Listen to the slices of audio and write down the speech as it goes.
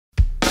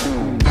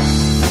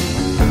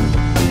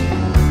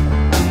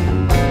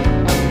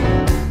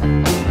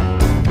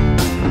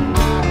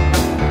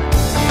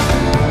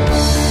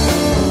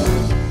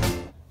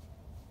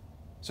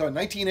So in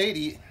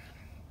 1980,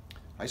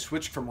 I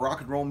switched from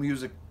rock and roll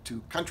music to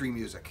country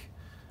music.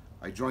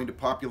 I joined a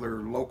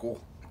popular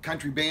local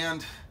country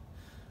band.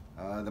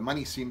 The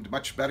money seemed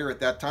much better at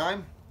that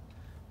time,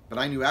 but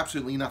I knew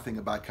absolutely nothing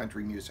about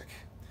country music.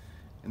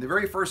 And the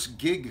very first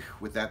gig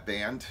with that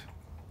band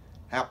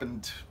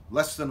happened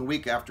less than a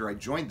week after I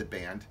joined the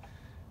band.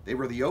 They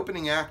were the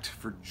opening act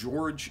for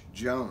George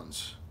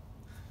Jones.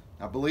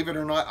 Now, believe it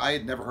or not, I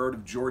had never heard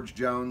of George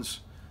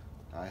Jones.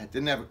 I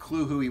didn't have a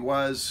clue who he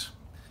was.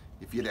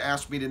 If you'd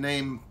asked me to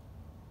name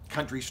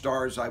country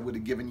stars, I would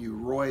have given you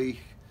Roy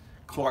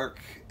Clark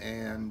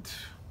and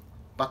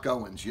Buck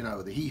Owens, you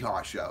know, the Hee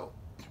Haw Show.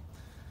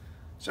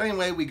 So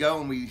anyway, we go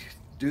and we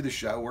do the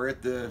show. We're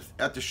at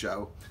the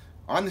show.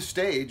 On the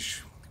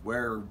stage,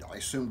 where I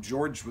assumed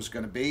George was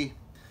going to be,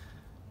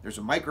 there's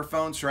a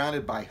microphone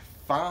surrounded by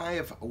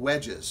 5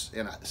 wedges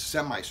in a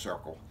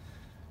semicircle.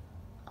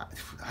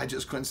 I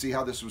just couldn't see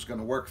how this was going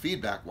to work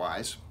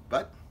feedback-wise,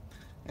 but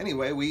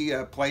anyway, we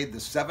played the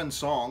 7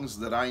 songs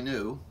that I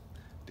knew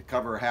to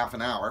cover half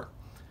an hour,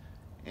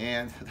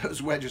 and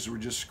those wedges were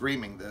just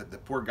screaming. The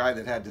poor guy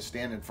that had to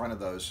stand in front of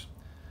those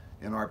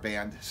in our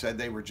band said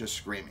they were just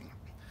screaming.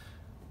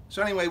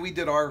 So anyway, we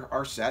did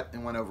our set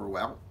and went over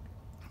well.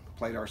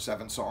 Played our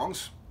 7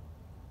 songs.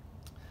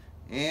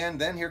 And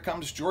then here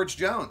comes George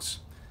Jones.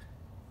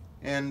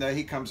 And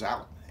he comes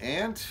out.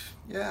 And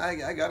yeah,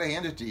 I gotta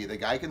hand it to you. The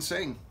guy can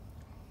sing.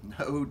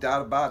 No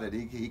doubt about it.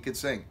 He could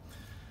sing.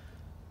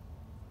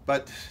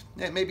 But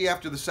maybe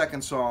after the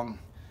 2nd song,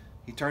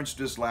 he turns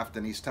to his left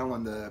and he's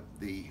telling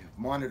the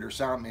monitor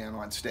sound man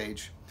on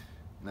stage,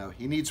 you know,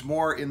 he needs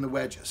more in the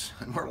wedges.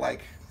 And we're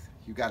like,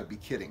 you gotta be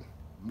kidding.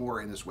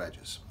 More in his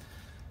wedges.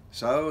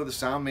 So the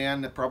sound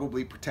man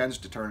probably pretends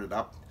to turn it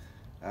up.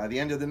 The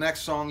end of the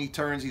next song, he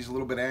turns, he's a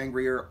little bit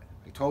angrier.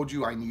 I told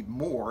you I need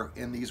more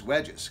in these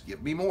wedges.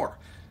 Give me more.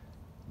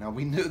 Now,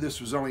 we knew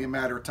this was only a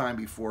matter of time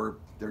before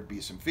there'd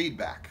be some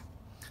feedback.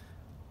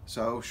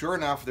 So sure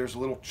enough, there's a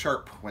little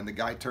chirp when the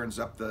guy turns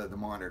up the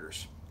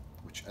monitors,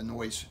 which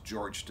annoys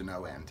George to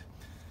no end.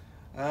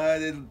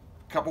 A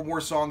couple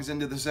more songs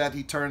into the set,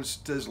 he turns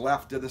to his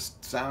left to the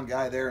sound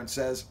guy there and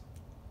says,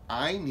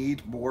 I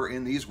need more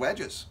in these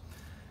wedges.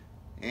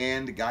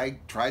 And the guy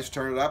tries to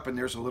turn it up and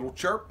there's a little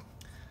chirp.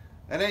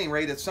 At any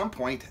rate, at some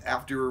point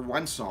after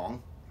one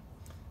song,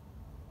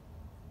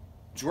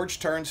 George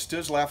turns to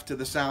his left to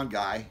the sound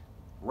guy,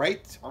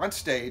 right on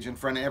stage in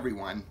front of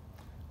everyone,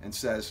 and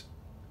says,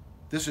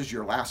 this is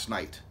your last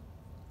night.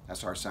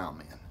 That's our sound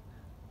man.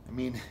 I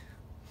mean,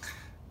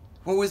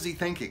 what was he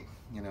thinking?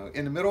 You know,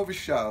 in the middle of a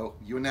show,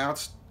 you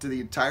announce to the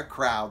entire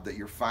crowd that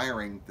you're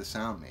firing the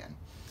sound man.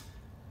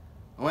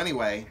 Well,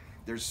 anyway,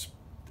 there's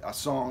a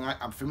song,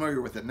 I'm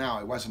familiar with it now,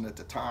 I wasn't at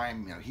the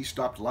time, you know, He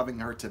Stopped Loving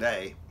Her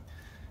Today.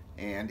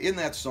 And in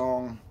that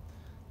song,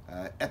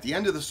 at the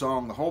end of the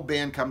song, the whole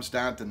band comes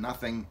down to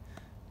nothing,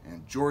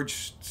 and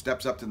George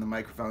steps up to the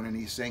microphone and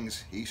he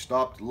sings, He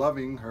Stopped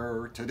Loving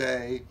Her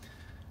Today.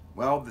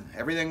 Well,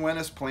 everything went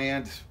as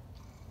planned.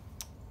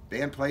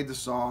 Band played the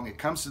song. It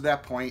comes to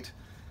that point,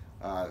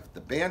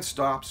 the band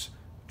stops,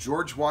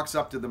 George walks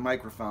up to the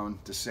microphone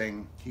to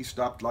sing, He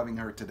Stopped Loving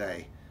Her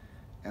Today.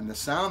 And the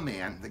sound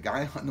man, the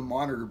guy on the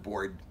monitor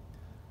board,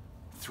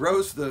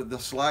 throws the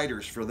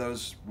sliders for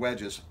those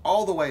wedges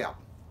all the way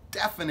up.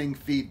 Deafening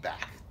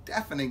feedback,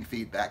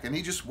 and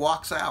he just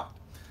walks out.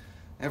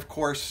 And of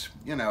course,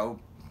 you know,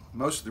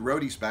 most of the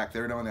roadies back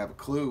there don't have a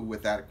clue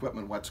with that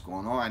equipment what's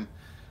going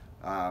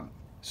on.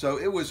 So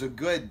it was a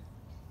good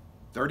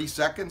 30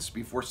 seconds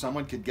before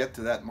someone could get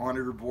to that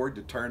monitor board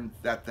to turn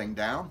that thing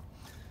down.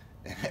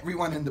 And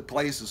everyone in the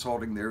place is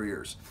holding their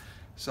ears.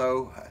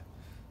 So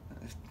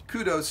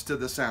kudos to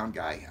the sound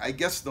guy. I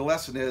guess the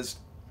lesson is,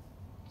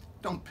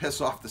 don't piss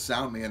off the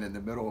sound man in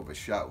the middle of a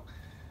show.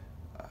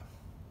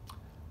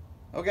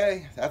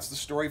 Okay, that's the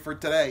story for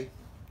today.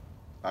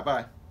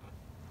 Bye-bye.